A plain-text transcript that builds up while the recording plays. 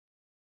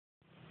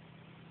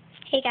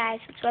Hey guys,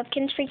 it's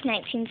Webkins Freak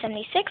 1976,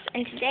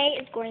 and today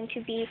is going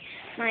to be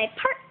my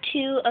part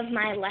 2 of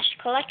my Lush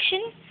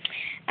collection.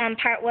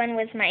 Part 1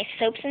 was my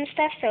soaps and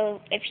stuff,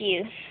 so if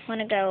you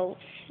want to go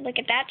look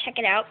at that, check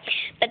it out.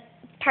 But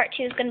part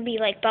 2 is going to be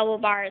like bubble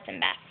bars and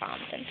bath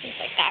bombs and things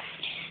like that.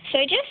 So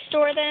I just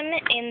store them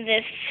in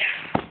this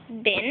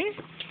bin,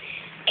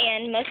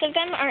 and most of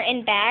them are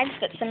in bags,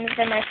 but some of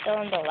them are still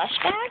in the Lush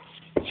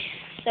bags.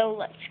 So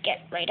let's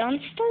get right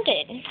on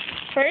started.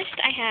 First,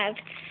 I have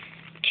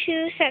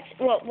 2 sets,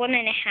 well,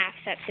 1.5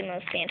 Satsuma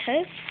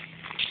Santas.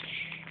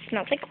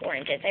 Smells like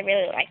oranges. I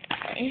really like that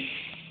one.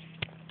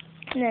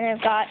 And then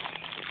I've got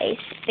a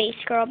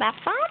Space Girl bath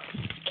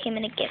bomb. Came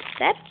in a gift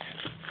set.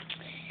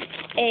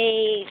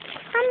 A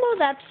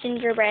crumbled up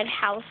gingerbread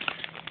house.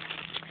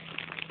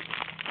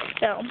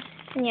 So,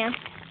 yeah.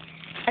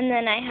 And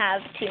then I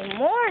have 2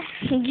 more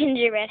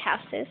gingerbread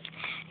houses.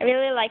 I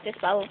really like this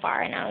bubble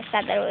bar, and I was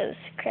sad that it was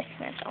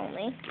Christmas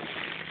only.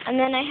 And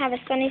then I have a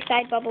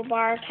Sunnyside bubble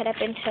bar cut up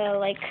into,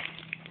 like,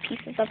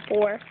 pieces of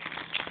 4.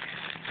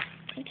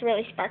 It's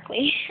really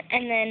sparkly.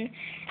 And then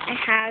I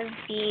have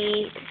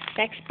the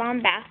Sex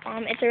Bomb bath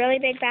bomb. It's a really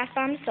big bath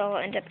bomb, so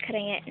I'll end up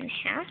cutting it in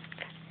half.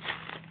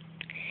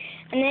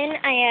 And then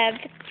I have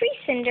 3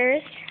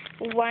 cinders,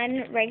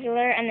 1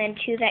 regular, and then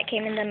 2 that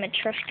came in the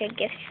Matryoshka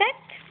gift set.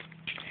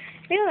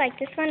 I really like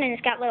this one, and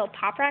it's got little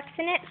pop rocks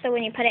in it, so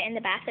when you put it in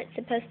the bath, it's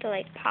supposed to,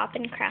 like, pop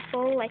and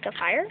crackle like a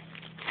fire.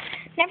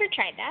 Never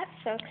tried that,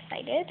 so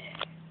excited.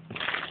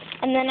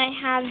 And then I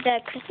have the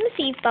Christmas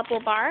Eve bubble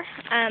bar.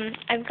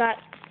 I've got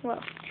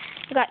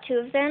 2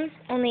 of them.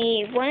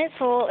 Only 1 is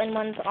whole and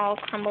 1's all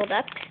crumbled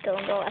up, still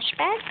in the Lush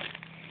bag.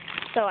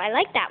 So I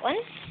like that one.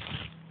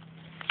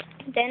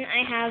 Then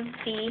I have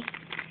the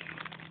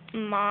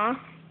Ma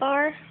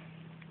bar,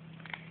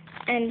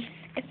 and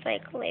it's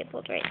like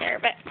labeled right there,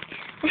 but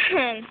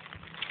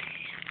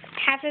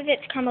half of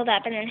it's crumbled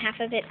up and then half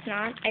of it's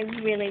not. I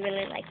really,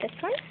 really like this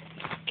one.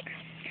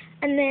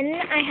 And then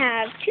I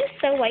have 2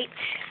 So White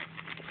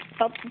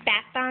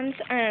bath bombs.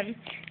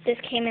 This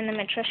came in the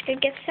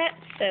Matryoshka gift set,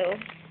 so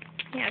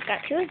yeah, I've got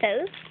 2 of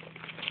those.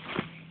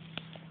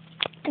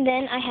 And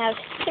then I have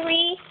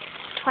 3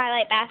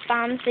 Twilight bath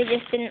bombs. They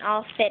just didn't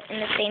all fit in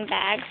the same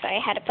bag, so I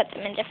had to put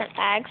them in different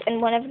bags.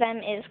 And one of them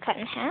is cut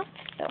in half,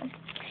 so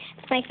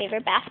it's my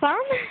favorite bath bomb.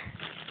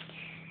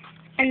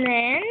 And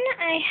then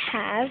I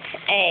have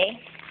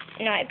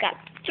I've got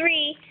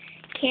 3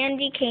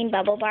 candy cane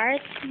bubble bars.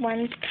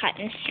 1's cut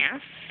in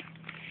half,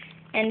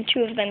 and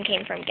 2 of them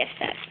came from gift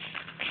sets.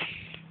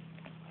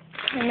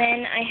 And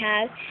then I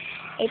have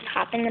a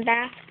pop in the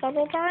bath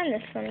bubble bar, and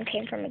this one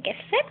came from a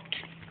gift set.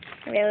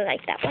 I really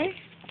like that one.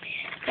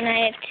 And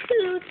I have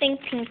 2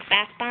 Think Pink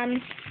bath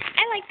bombs.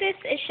 I like this.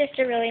 It's just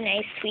a really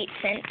nice sweet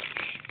scent,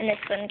 and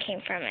this one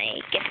came from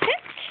a gift set.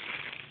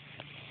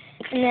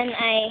 And then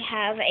I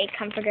have a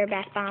Comforter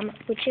bath bomb,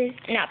 which is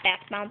not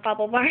bath bomb,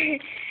 bubble bar.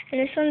 And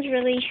this one's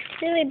really,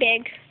 really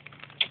big.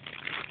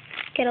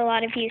 Get a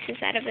lot of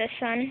uses out of this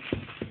one.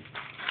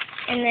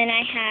 And then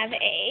I have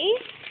a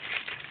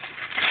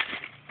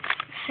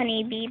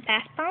honeybee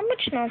bath bomb,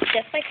 which smells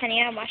just like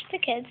honey. I washed the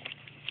kids.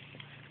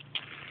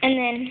 And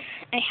then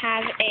I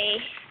have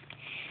this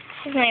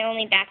is my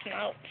only bath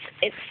melt.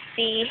 It's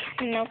the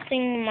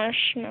Melting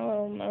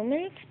Marshmallow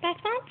Moments bath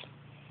bomb.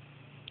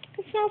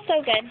 It smells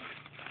so good.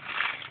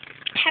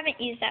 I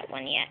haven't used that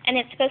one yet. And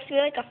it's supposed to be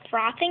like a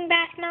frothing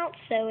bath melt,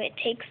 so it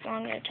takes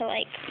longer to,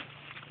 like,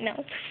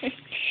 melt.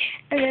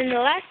 And then the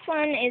last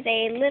one is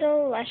a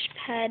little Lush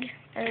Pud,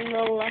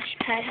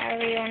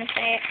 however you want to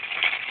say it.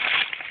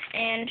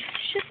 And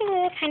it's just a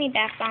little tiny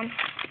bath bomb.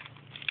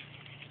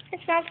 It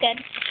smells good.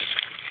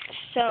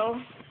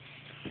 So,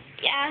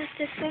 yeah,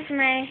 this was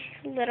my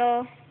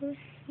little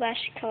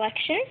Lush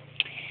collection.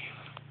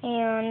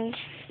 And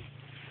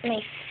my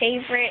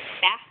favorite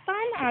bath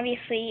bomb,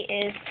 obviously,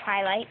 is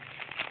Twilight.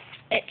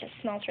 It just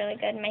smells really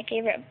good. My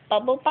favorite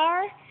bubble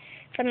bar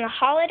from the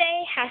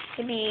holiday has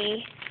to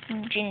be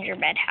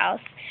Gingerbread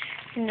House.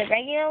 From the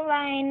regular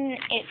line,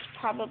 it's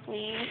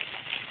probably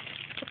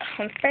the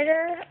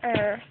Comforter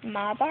or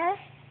Ma bar.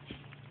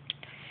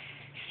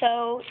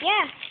 So,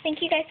 yeah,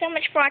 thank you guys so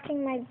much for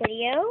watching my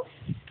video.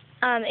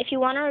 If you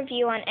want a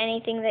review on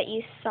anything that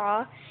you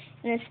saw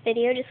in this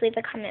video, just leave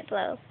a comment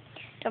below.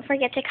 Don't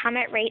forget to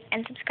comment, rate,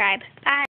 and subscribe. Bye!